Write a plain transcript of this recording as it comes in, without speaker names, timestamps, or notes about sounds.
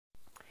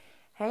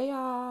Hey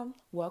y'all,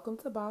 welcome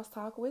to Boss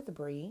Talk with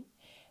Bree.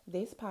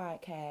 This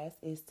podcast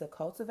is to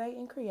cultivate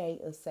and create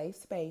a safe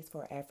space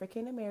for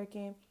African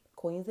American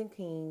queens and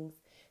kings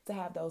to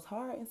have those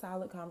hard and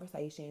solid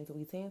conversations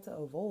we tend to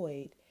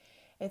avoid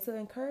and to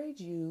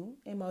encourage you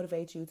and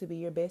motivate you to be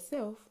your best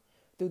self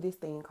through this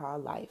thing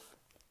called life.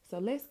 So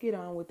let's get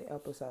on with the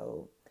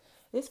episode.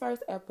 This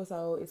first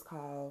episode is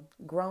called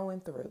Growing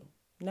Through.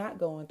 Not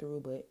going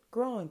through, but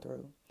growing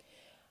through.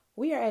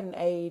 We are at an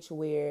age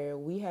where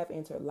we have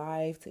entered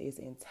life to its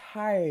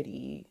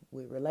entirety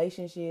with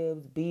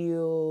relationships,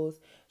 bills,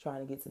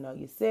 trying to get to know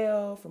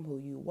yourself from who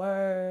you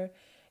were,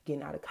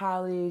 getting out of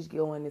college,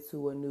 going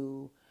into a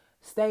new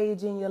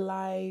stage in your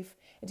life,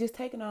 and just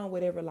taking on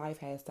whatever life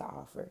has to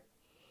offer.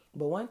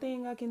 But one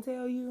thing I can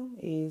tell you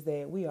is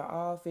that we are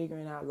all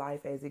figuring out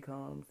life as it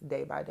comes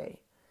day by day.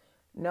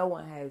 No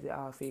one has it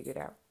all figured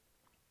out.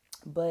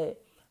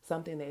 But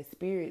something that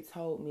Spirit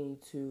told me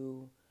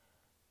to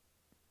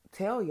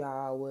tell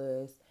y'all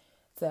was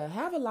to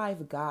have a life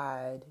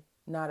guide,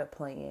 not a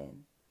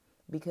plan.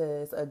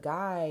 Because a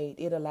guide,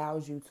 it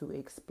allows you to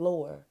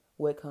explore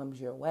what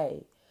comes your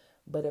way.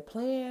 But a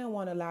plan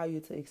won't allow you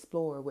to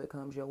explore what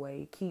comes your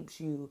way. It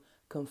keeps you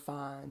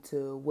confined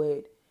to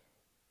what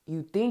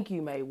you think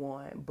you may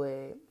want.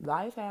 But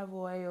life have a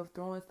way of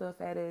throwing stuff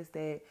at us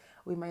that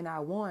we may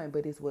not want,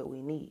 but it's what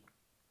we need.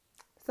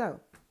 So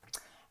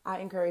I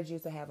encourage you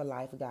to have a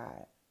life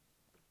guide.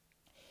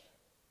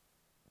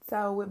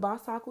 So with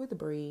Boss Talk with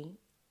Bree,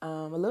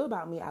 a little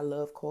about me, I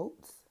love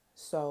quotes.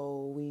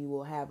 So we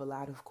will have a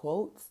lot of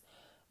quotes,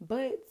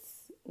 but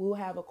we'll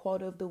have a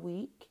quote of the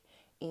week,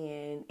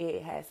 and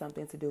it has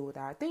something to do with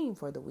our theme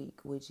for the week,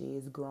 which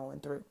is growing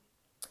through.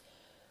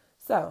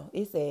 So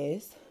it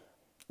says,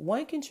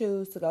 one can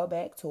choose to go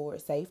back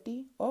towards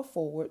safety or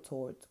forward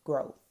towards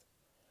growth.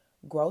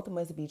 Growth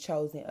must be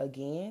chosen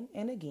again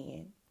and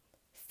again.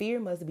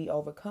 Fear must be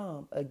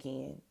overcome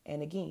again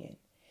and again.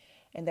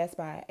 And that's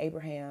by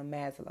Abraham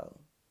Maslow.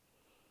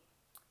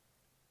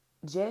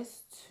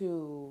 Just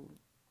to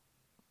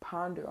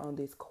ponder on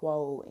this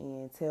quote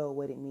and tell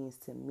what it means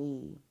to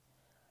me,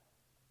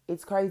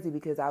 it's crazy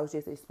because I was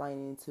just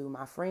explaining to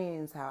my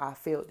friends how I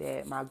felt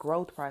that my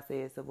growth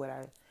process of what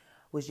I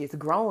was just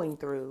growing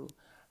through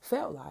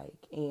felt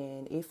like.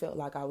 And it felt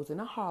like I was in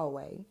a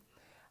hallway,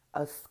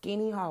 a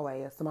skinny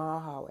hallway, a small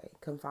hallway,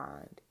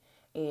 confined.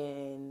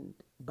 And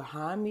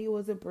behind me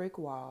was a brick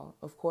wall.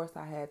 Of course,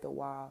 I had the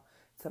wall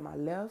to my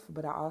left,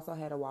 but I also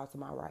had a wall to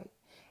my right.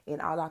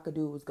 And all I could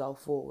do was go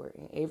forward.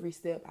 And every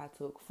step I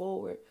took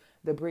forward,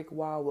 the brick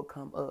wall would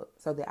come up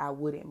so that I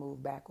wouldn't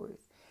move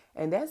backwards.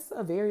 And that's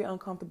a very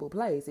uncomfortable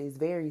place. It's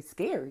very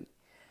scary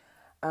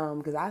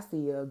because I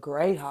see a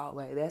gray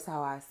hallway. That's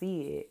how I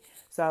see it.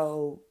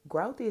 So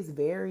growth is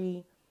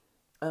very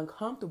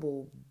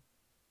uncomfortable,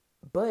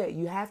 but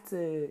you have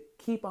to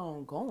keep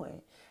on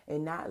going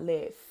and not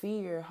let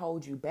fear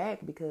hold you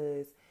back,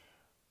 because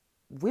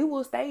we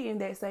will stay in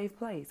that safe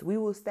place. We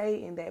will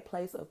stay in that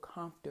place of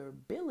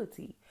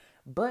comfortability.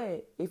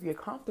 But if you're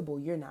comfortable,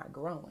 you're not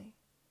growing.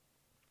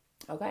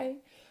 Okay?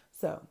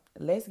 So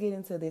let's get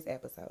into this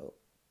episode.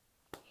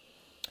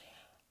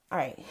 All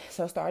right.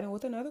 So starting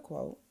with another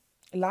quote.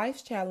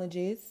 Life's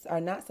challenges are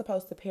not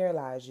supposed to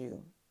paralyze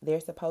you. They're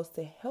supposed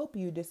to help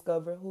you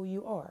discover who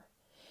you are.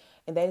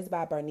 And that is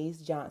by Bernice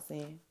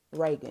Johnson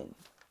Reagan.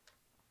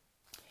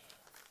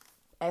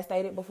 As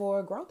stated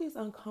before, growth is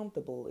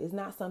uncomfortable. It's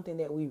not something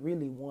that we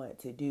really want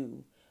to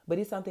do, but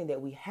it's something that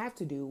we have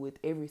to do with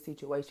every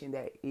situation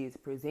that is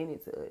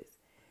presented to us.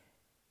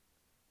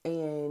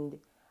 And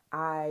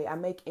I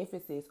make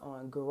emphasis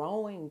on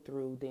growing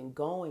through than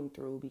going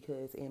through,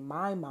 because in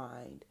my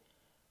mind,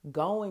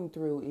 going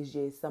through is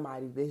just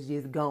somebody that's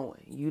just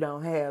going. You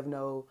don't have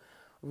no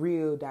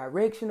real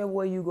direction of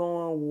where you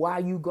going, why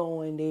you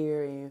going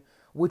there, and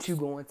what you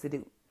going to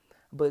do.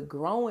 But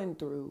growing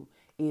through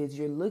is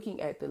you're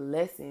looking at the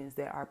lessons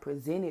that are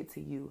presented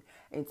to you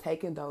and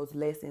taking those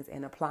lessons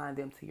and applying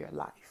them to your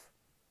life.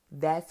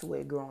 That's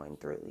what growing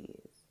through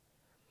is.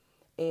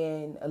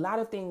 And a lot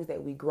of things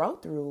that we grow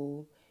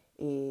through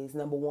is,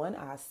 number one,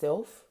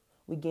 ourself.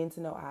 We get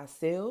to know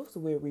ourselves.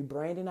 We're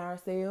rebranding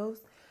ourselves.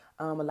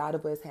 A lot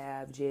of us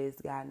have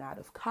just gotten out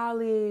of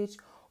college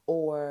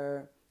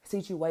or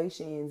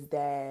situations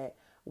that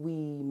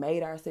we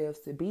made ourselves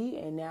to be,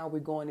 and now we're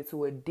going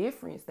into a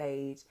different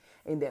stage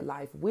in that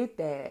life with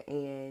that,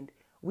 and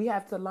we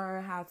have to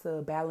learn how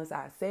to balance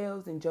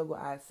ourselves and juggle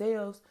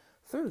ourselves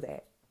through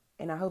that.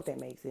 And I hope that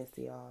makes sense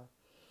to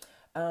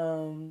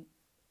y'all.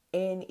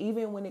 And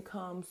even when it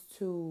comes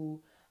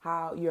to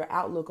how your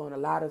outlook on a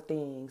lot of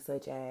things,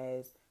 such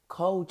as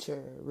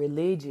culture,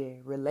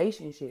 religion,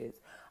 relationships,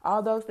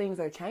 all those things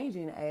are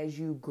changing as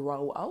you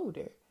grow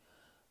older.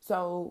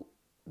 So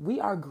we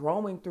are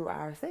growing through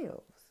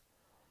ourselves.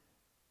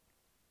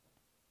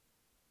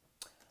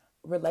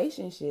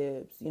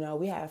 Relationships,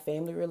 we have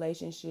family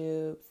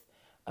relationships,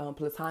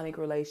 platonic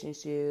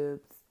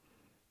relationships,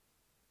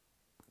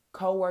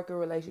 co-worker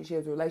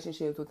relationships,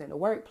 relationships within the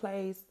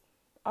workplace,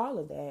 all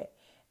of that.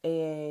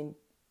 And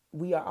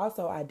we are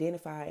also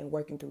identifying and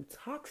working through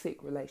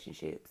toxic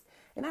relationships.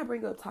 And I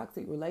bring up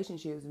toxic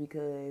relationships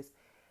because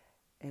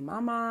in my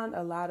mind,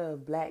 a lot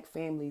of Black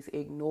families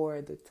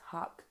ignore the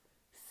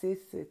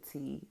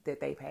toxicity that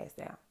they pass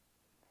down.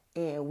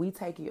 And we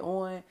take it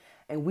on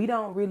and we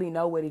don't really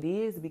know what it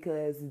is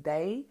because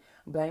they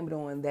blame it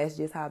on that's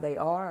just how they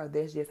are or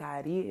that's just how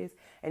it is.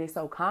 And it's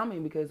so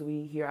common because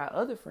we hear our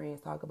other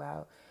friends talk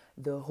about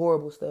the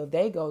horrible stuff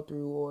they go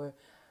through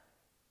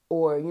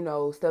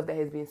or stuff that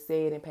has been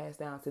said and passed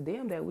down to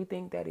them that we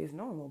think that is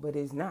normal, but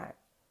it's not.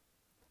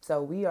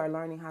 So we are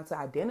learning how to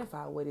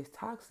identify what is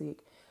toxic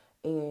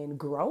and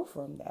grow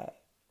from that.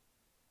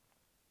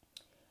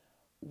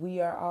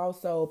 We are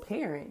also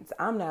parents.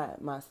 I'm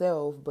not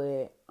myself,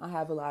 but I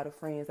have a lot of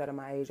friends that are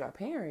my age are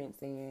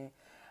parents, and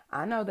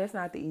I know that's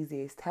not the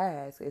easiest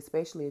task,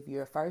 especially if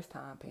you're a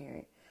first-time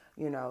parent.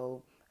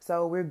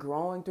 So we're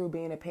growing through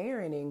being a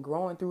parent and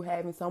growing through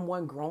having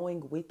someone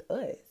growing with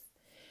us.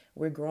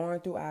 We're growing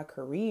through our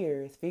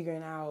careers,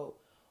 figuring out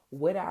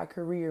what our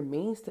career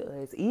means to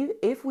us,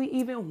 if we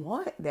even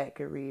want that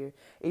career,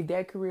 if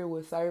that career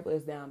will serve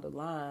us down the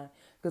line.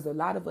 Because a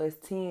lot of us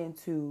tend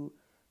to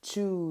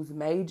choose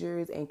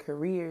majors and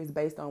careers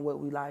based on what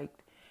we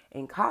liked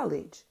in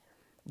college.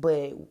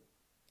 But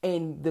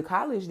in the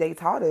college, they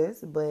taught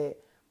us,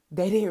 but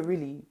they didn't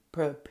really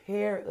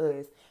prepare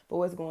us for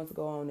what's going to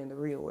go on in the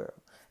real world.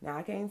 Now,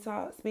 I can't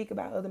speak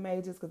about other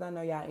majors because I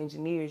know y'all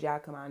engineers, y'all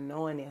come out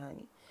knowing it,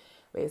 honey.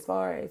 But as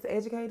far as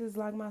educators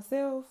like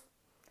myself,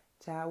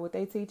 child, what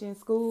they teach in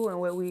school and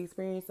what we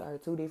experience are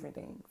two different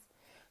things.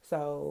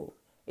 So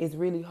it's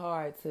really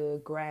hard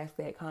to grasp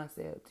that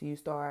concept. You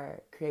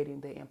start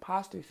creating the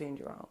imposter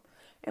syndrome.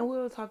 And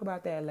we'll talk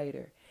about that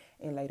later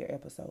in later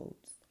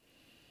episodes.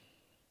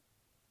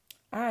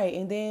 All right,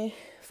 and then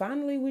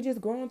finally, we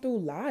just growing through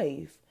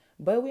life.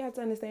 But we have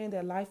to understand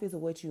that life is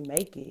what you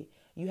make it.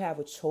 You have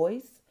a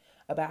choice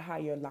about how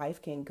your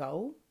life can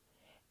go.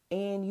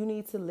 And you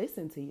need to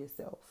listen to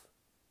yourself.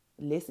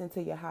 Listen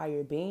to your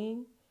higher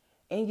being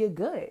and your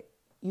gut.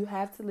 You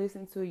have to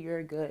listen to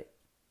your gut.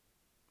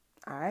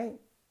 All right.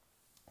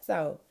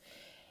 So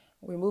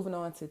we're moving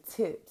on to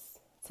tips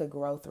to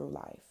grow through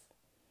life.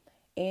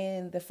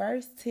 And the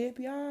first tip,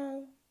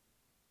 y'all,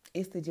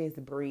 is to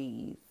just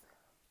breathe.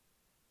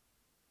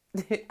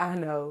 I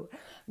know,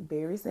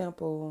 very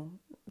simple.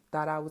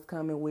 Thought I was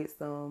coming with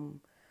some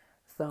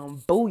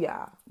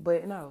booyah,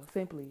 but no,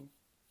 simply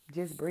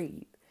just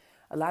breathe.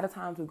 A lot of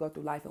times we go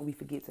through life and we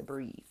forget to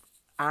breathe.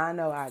 I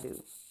know I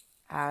do.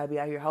 I be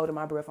out here holding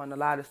my breath on a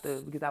lot of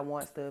stuff because I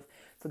want stuff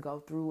to go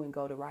through and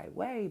go the right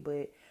way.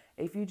 But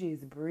if you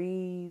just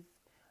breathe,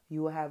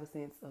 you will have a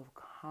sense of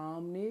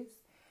calmness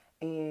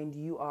and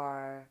you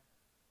are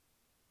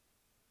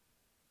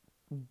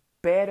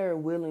better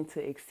willing to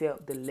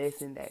accept the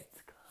lesson that's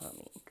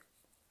coming.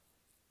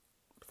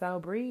 So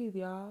breathe,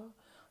 y'all.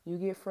 You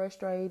get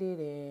frustrated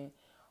and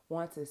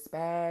want to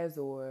spaz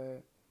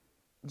or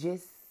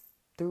just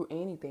through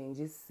anything,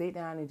 just sit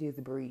down and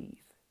just breathe.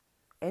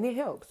 And it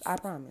helps. I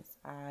promise.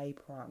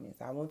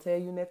 I won't tell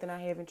you nothing I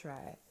haven't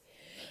tried.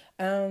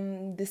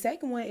 The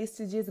second one is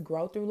to just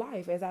grow through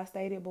life. As I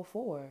stated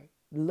before,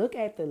 look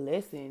at the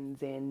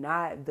lessons and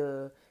not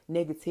the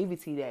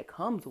negativity that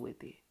comes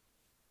with it.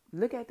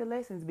 Look at the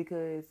lessons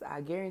because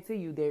I guarantee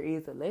you there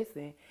is a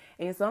lesson.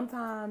 And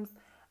sometimes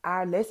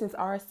our lessons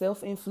are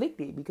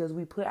self-inflicted because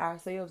we put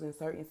ourselves in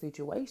certain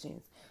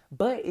situations.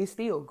 But it's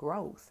still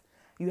growth.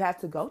 You have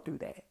to go through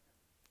that.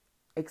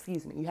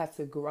 You have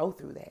to grow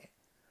through that.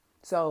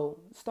 So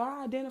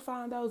start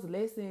identifying those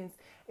lessons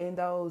and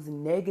those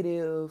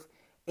negative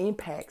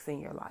impacts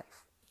in your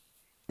life.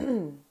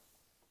 All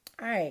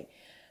right,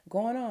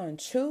 going on.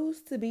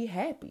 Choose to be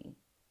happy.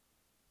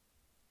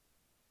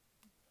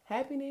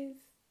 Happiness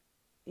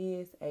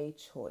is a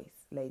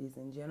choice, ladies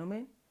and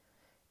gentlemen.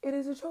 It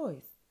is a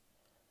choice.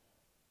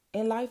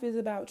 And life is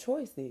about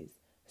choices.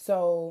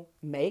 So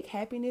make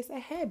happiness a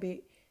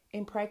habit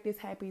and practice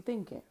happy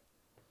thinking.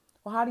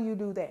 Well, how do you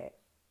do that?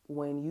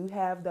 When you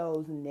have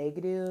those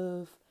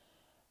negative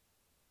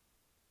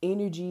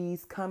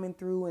energies coming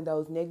through and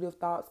those negative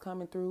thoughts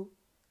coming through,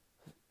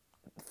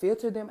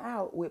 filter them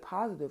out with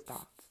positive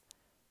thoughts.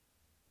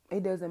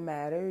 It doesn't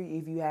matter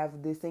if you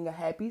have to sing a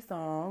happy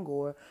song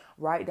or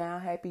write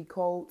down happy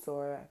quotes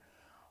or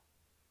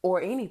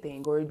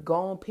anything, or go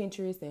on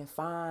Pinterest and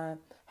find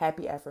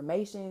happy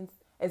affirmations,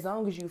 as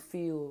long as you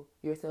fill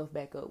yourself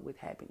back up with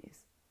happiness.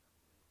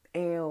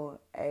 And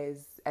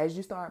as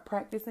you start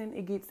practicing,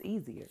 it gets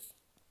easier.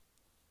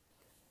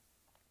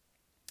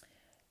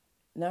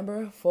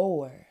 Number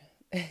 4.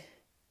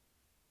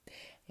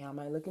 Y'all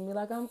might look at me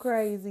like I'm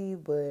crazy,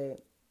 but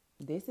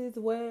this is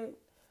what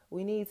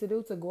we need to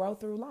do to grow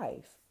through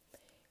life.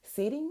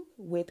 Sitting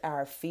with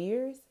our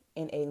fears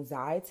and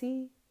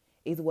anxiety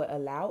is what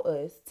allow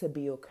us to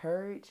build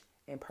courage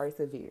and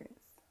perseverance.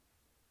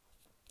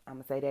 I'm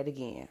going to say that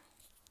again.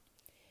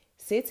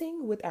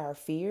 Sitting with our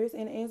fears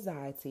and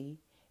anxiety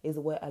is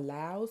what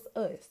allows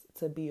us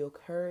to build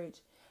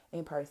courage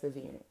and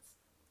perseverance.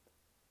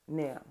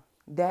 Now,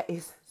 that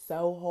is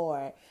so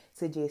hard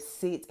to just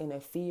sit in a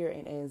fear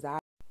and anxiety.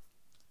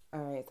 All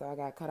right, So I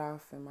got cut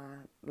off in my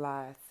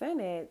last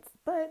sentence.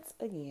 But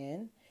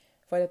again,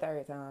 for the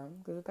third time,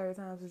 because the third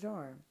time's a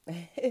charm.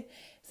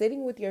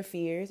 Sitting with your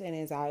fears and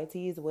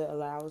anxiety is what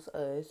allows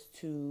us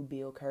to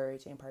build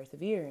courage and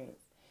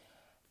perseverance.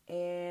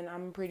 And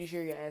I'm pretty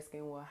sure you're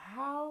asking, well,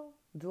 how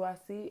do I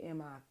sit in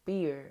my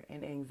fear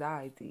and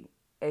anxiety,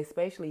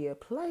 especially a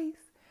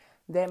place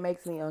that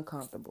makes me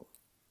uncomfortable?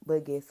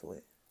 But guess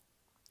what?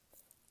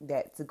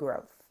 That's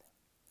growth.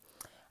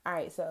 All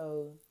right,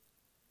 so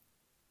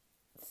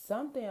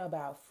something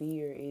about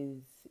fear is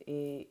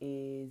it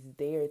is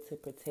there to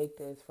protect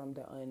us from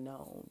the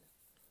unknown.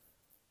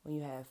 When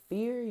you have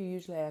fear, you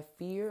usually have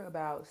fear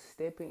about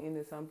stepping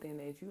into something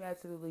that you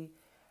absolutely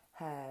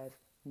have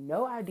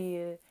no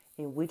idea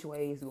in which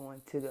way it's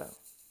going to go.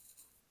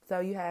 So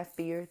you have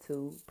fear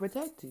to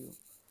protect you.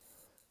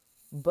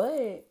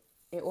 But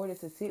in order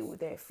to sit with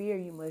that fear,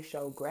 you must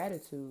show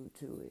gratitude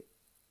to it.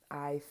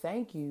 I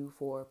thank you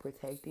for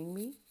protecting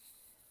me.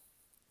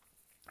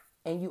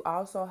 And you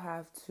also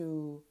have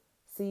to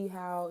see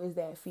how is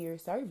that fear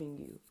serving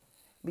you.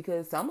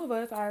 Because some of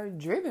us are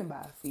driven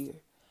by fear.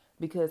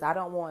 Because I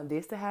don't want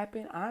this to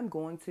happen, I'm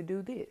going to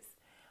do this.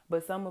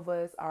 But some of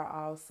us are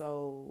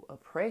also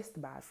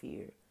oppressed by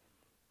fear.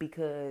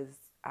 Because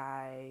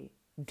I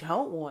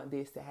don't want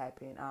this to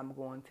happen, I'm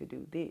going to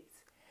do this.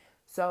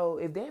 So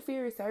if that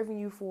fear is serving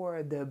you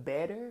for the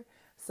better,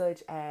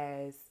 such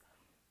as,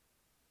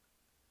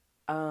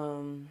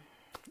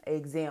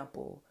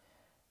 example,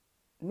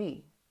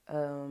 me.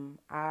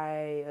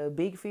 A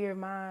big fear of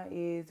mine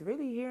is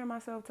really hearing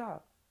myself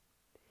talk.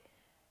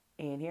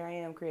 And here I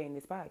am creating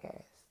this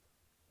podcast.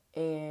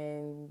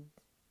 And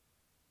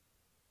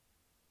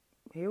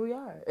here we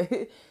are.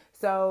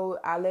 So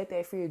I let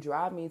that fear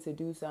drive me to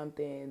do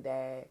something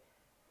that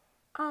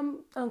I'm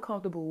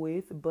uncomfortable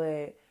with,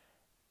 but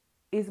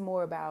it's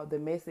more about the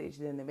message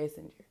than the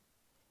messenger.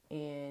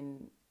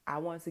 And I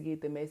want to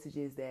get the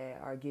messages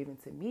that are given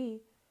to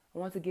me, I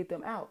want to get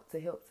them out to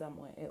help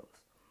someone else.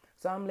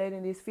 So I'm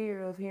letting this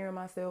fear of hearing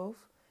myself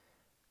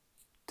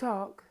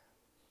talk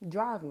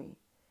drive me.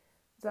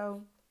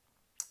 So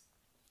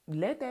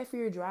let that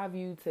fear drive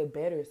you to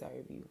better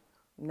serve you,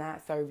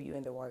 not serve you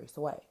in the worst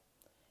way.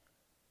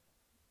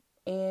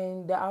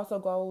 And that also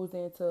goes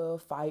into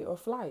fight or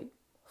flight.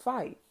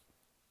 Fight.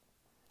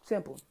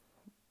 Simple.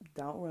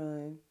 Don't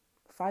run.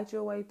 Fight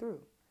your way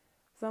through.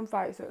 Some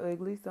fights are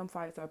ugly, some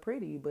fights are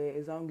pretty, but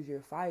as long as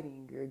you're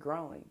fighting, you're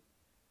growing.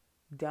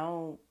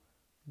 Don't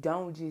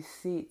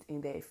just sit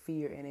in that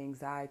fear and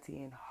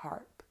anxiety and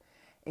harp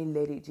and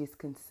let it just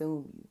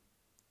consume you.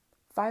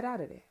 Fight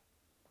out of that.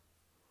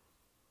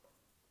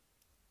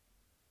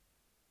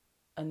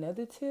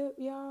 Another tip,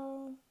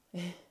 y'all,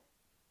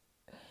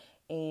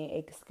 and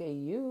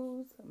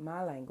excuse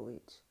my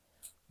language,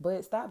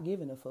 but stop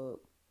giving a fuck.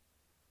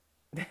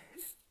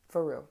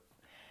 For real.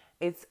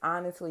 It's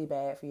honestly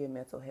bad for your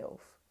mental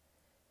health.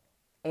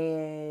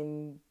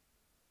 And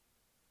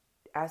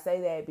I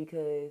say that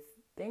because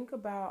think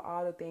about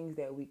all the things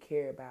that we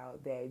care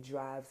about that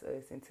drives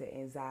us into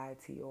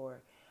anxiety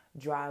or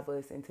drive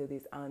us into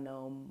this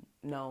unknown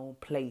known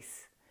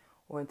place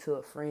or into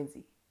a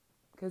frenzy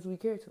because we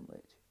care too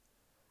much.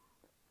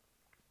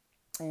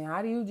 And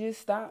how do you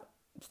just stop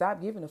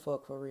giving a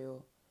fuck for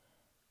real?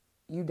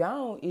 You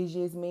don't. It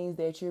just means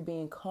that you're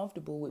being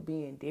comfortable with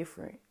being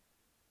different.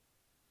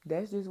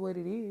 That's just what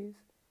it is.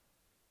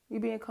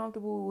 You're being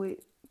comfortable with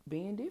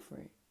being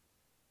different.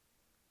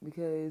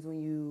 Because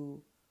when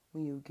you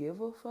give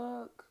a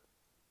fuck,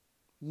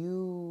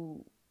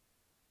 you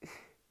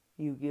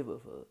give a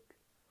fuck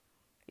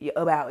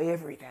about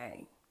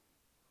everything.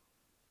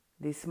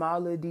 This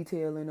small little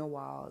detail in the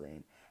wall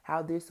and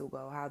how this will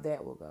go, how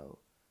that will go.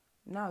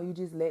 No, you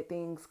just let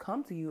things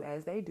come to you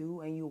as they do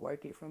and you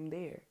work it from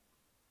there.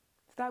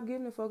 Stop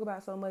giving a fuck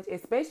about so much,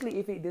 especially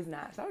if it does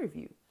not serve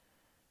you.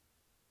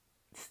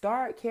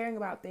 Start caring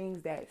about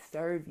things that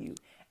serve you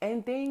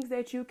and things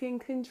that you can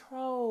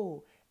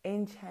control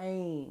and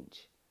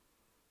change.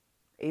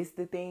 It's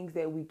the things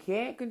that we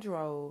can't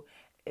control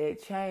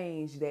and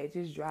change that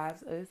just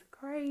drives us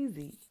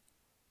crazy.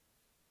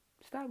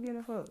 Stop giving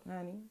a fuck,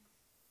 honey.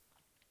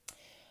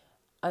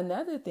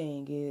 Another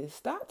thing is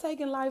stop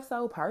taking life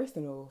so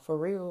personal, for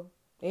real.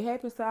 It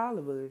happens to all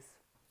of us.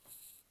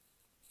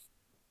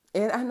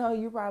 And I know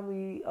you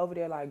probably over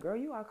there like, girl,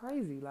 you are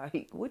crazy.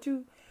 Like, what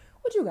you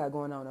got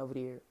going on over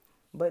there?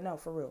 But no,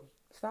 for real.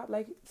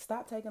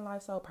 Stop taking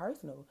life so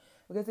personal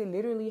because it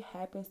literally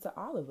happens to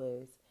all of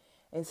us.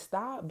 And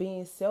stop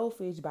being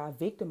selfish by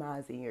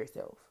victimizing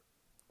yourself.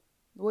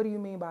 What do you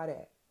mean by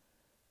that?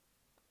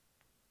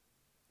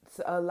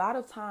 So a lot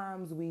of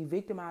times we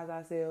victimize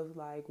ourselves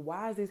like,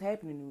 why is this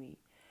happening to me?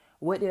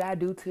 What did I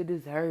do to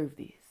deserve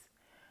this?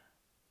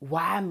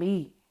 Why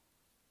me?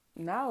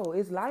 No,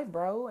 it's life,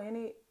 bro. And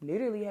it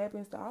literally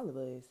happens to all of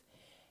us.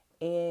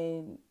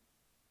 And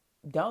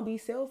don't be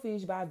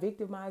selfish by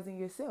victimizing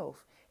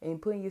yourself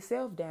and putting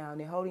yourself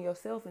down and holding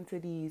yourself into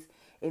these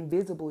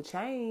invisible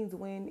chains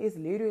when it's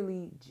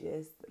literally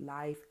just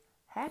life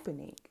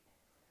happening.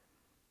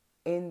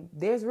 And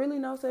there's really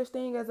no such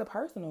thing as a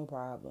personal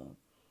problem.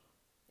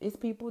 It's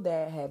people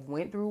that have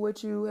went through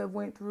what you have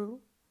went through,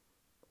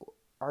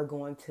 are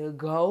going to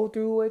go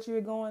through what you're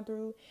going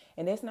through.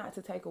 And that's not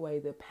to take away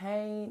the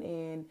pain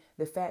and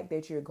the fact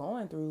that you're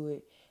going through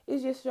it.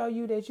 It's just show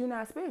you that you're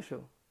not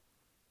special.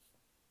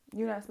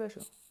 You're not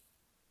special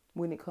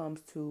when it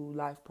comes to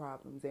life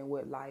problems and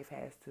what life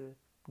has to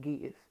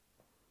give.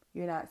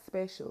 You're not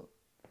special.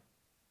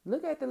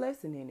 Look at the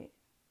lesson in it.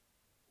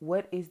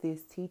 What is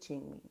this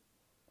teaching me?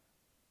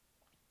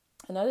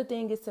 Another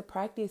thing is to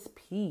practice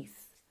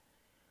peace.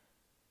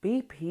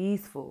 Be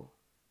peaceful.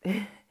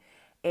 And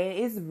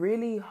it's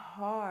really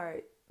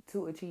hard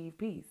to achieve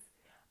peace,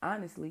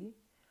 honestly.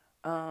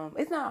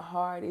 It's not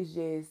hard. It's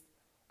just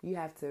you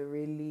have to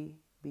really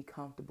be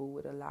comfortable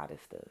with a lot of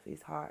stuff.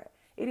 It's hard.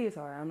 It is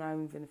hard. I'm not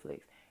even finna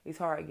flex. It's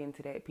hard getting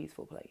to that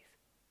peaceful place.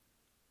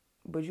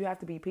 But you have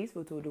to be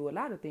peaceful to do a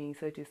lot of things,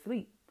 such as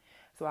sleep.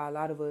 So a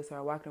lot of us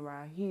are walking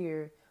around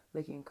here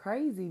looking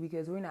crazy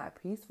because we're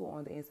not peaceful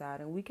on the inside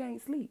and we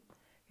can't sleep.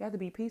 You have to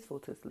be peaceful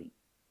to sleep.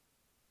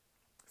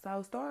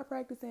 So start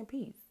practicing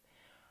peace.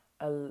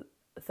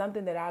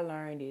 Something that I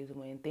learned is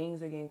when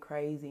things are getting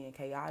crazy and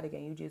chaotic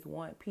and you just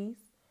want peace,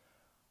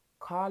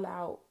 call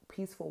out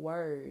peaceful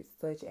words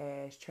such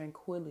as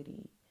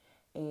tranquility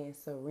and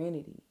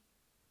serenity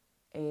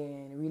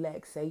and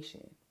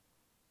relaxation.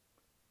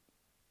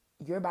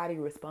 Your body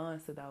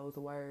responds to those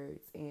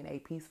words in a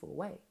peaceful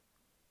way.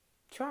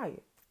 Try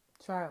it.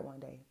 Try it one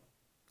day.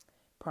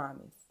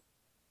 Promise.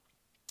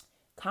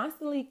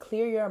 Constantly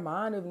clear your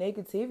mind of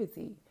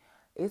negativity.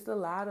 It's a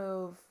lot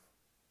of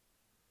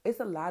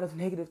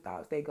negative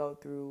thoughts that go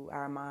through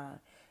our mind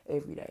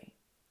every day.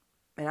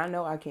 And I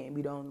know I can't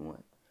be the only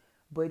one.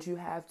 But you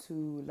have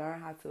to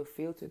learn how to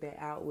filter that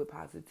out with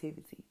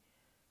positivity.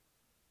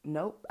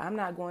 Nope, I'm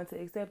not going to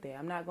accept that.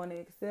 I'm not going to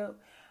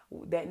accept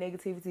that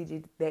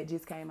negativity that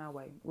just came my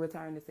way.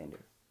 Return to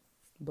sender.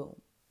 Boom.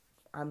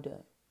 I'm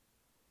done.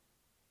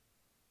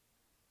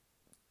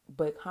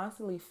 But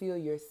constantly fill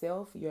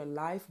yourself, your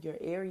life, your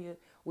area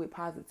with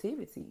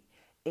positivity.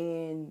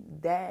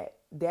 And that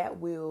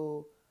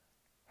will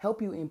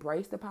help you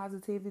embrace the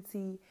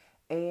positivity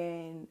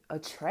and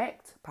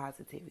attract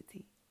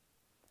positivity.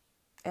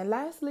 And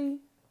lastly,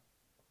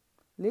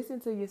 listen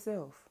to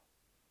yourself.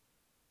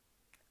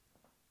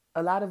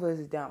 A lot of us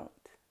don't.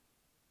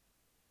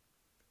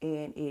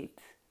 And it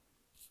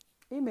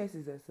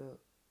messes us up.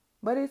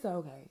 But it's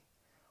okay.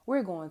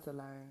 We're going to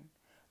learn.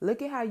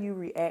 Look at how you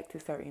react to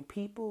certain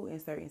people in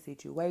certain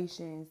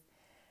situations.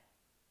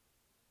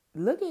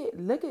 Look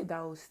at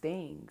those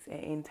things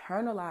and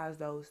internalize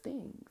those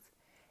things.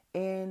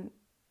 And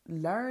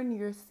learn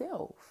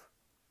yourself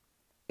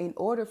in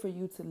order for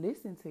you to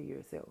listen to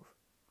yourself.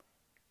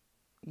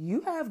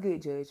 You have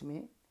good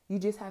judgment. You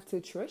just have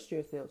to trust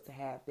yourself to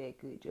have that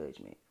good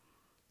judgment.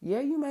 Yeah,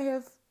 you may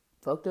have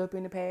fucked up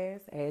in the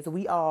past, as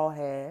we all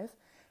have,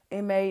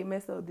 and made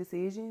messed up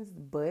decisions,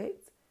 but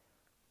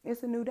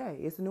it's a new day.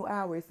 It's a new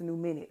hour. It's a new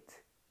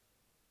minute.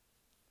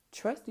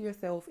 Trust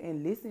yourself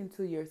and listen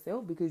to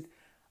yourself because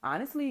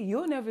honestly,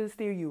 you'll never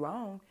steer you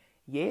wrong.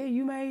 Yeah,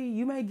 you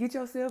may get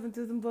yourself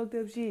into some fucked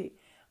up shit,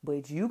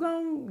 but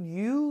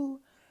you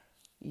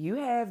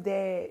have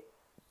that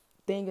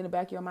thing in the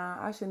back of your mind.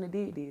 I shouldn't have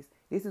did this.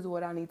 This is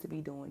what I need to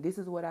be doing. This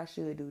is what I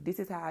should do. This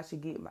is how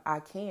I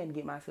can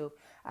get myself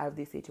out of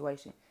this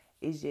situation.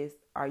 It's just,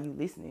 are you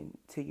listening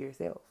to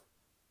yourself?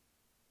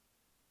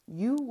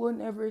 You will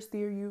never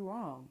steer you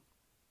wrong.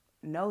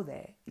 Know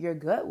that. Your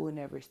gut will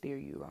never steer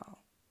you wrong.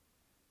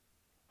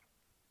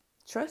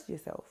 Trust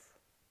yourself.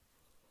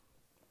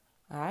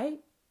 All right?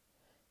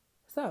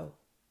 So,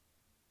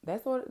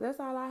 that's all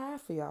I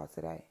have for y'all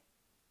today.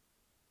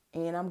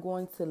 And I'm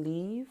going to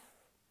leave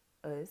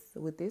us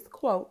with this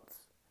quote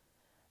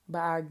by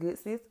our good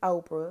sis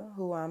Oprah,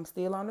 who I'm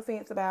still on the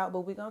fence about,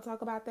 but we're going to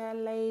talk about that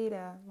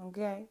later,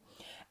 okay?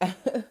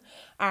 All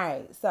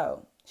right,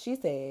 so she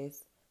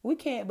says, we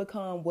can't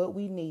become what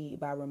we need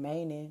by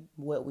remaining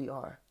what we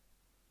are.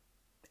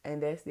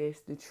 And that's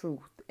just the truth.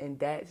 And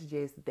that's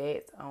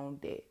on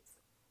that.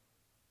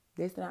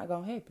 That's not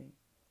going to happen.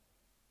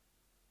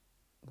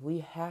 We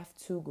have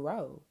to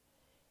grow.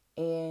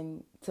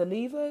 And to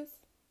leave us,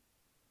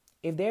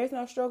 if there's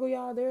no struggle,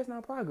 y'all, there's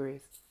no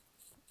progress.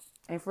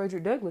 And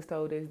Frederick Douglass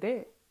told us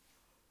that.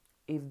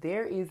 If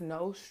there is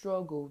no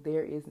struggle,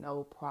 there is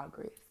no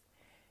progress.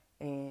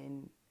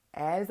 And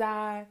as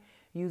I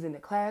use in the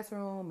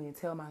classroom and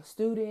tell my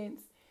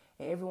students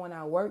and everyone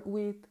I work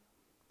with,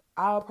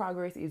 all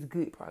progress is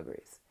good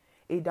progress.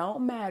 It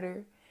don't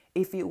matter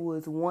if it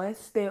was one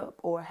step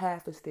or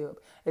half a step.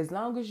 As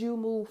long as you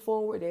move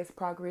forward, that's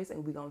progress,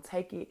 and we're going to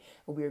take it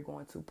and we're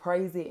going to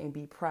praise it and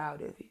be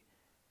proud of it.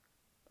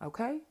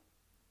 Okay?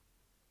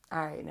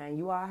 All right, now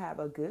you all have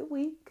a good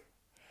week,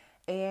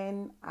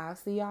 and I'll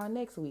see y'all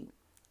next week.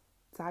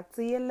 Talk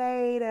to you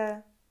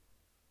later.